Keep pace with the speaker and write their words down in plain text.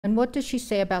And what does she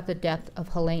say about the death of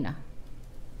Halyna?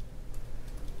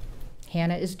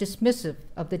 Hannah is dismissive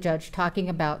of the judge talking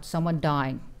about someone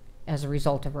dying as a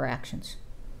result of her actions.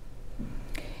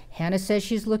 Hannah says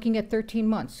she's looking at 13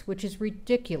 months, which is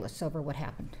ridiculous over what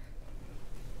happened.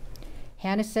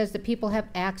 Hannah says that people have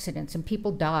accidents and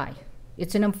people die.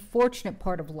 It's an unfortunate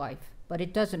part of life, but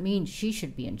it doesn't mean she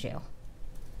should be in jail.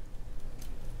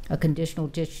 A conditional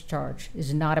discharge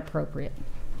is not appropriate.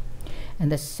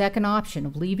 And the second option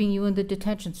of leaving you in the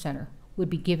detention center would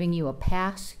be giving you a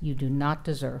pass you do not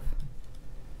deserve.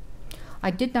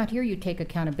 I did not hear you take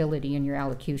accountability in your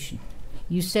allocution.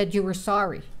 You said you were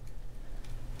sorry.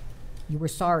 You were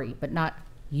sorry, but not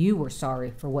you were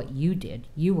sorry for what you did.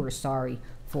 You were sorry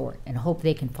for it and hope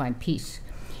they can find peace.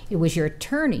 It was your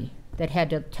attorney that had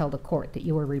to tell the court that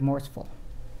you were remorseful.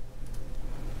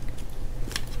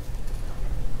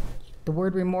 The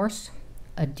word remorse,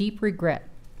 a deep regret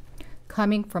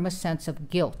coming from a sense of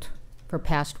guilt for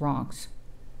past wrongs.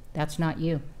 That's not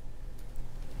you.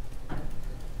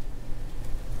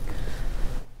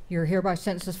 You're hereby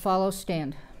sentenced as follows.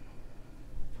 Stand.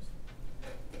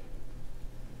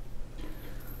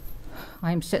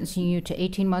 I am sentencing you to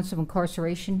 18 months of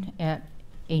incarceration at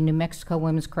a New Mexico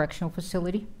Women's Correctional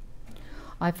Facility.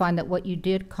 I find that what you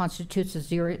did constitutes a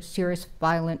serious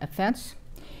violent offense.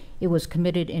 It was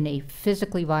committed in a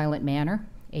physically violent manner,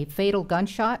 a fatal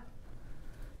gunshot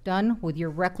done with your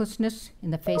recklessness in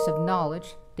the face of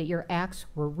knowledge that your acts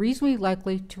were reasonably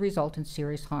likely to result in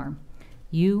serious harm.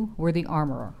 You were the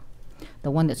armorer,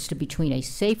 the one that stood between a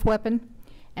safe weapon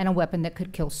and a weapon that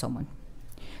could kill someone.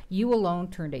 You alone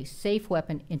turned a safe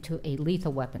weapon into a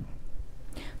lethal weapon.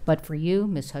 But for you,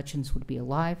 Ms. Hutchins would be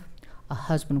alive, a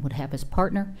husband would have his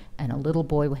partner, and a little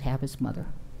boy would have his mother.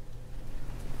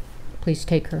 Please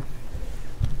take her.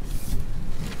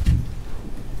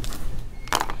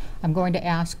 I'm going to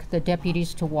ask the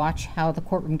deputies to watch how the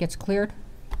courtroom gets cleared.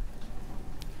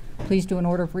 Please do an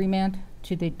order of remand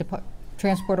to the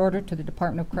transport order to the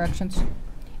Department of Corrections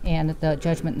and the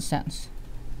judgment and sentence.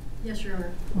 Yes, Your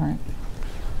Honor. All right.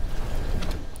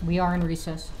 We are in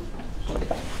recess.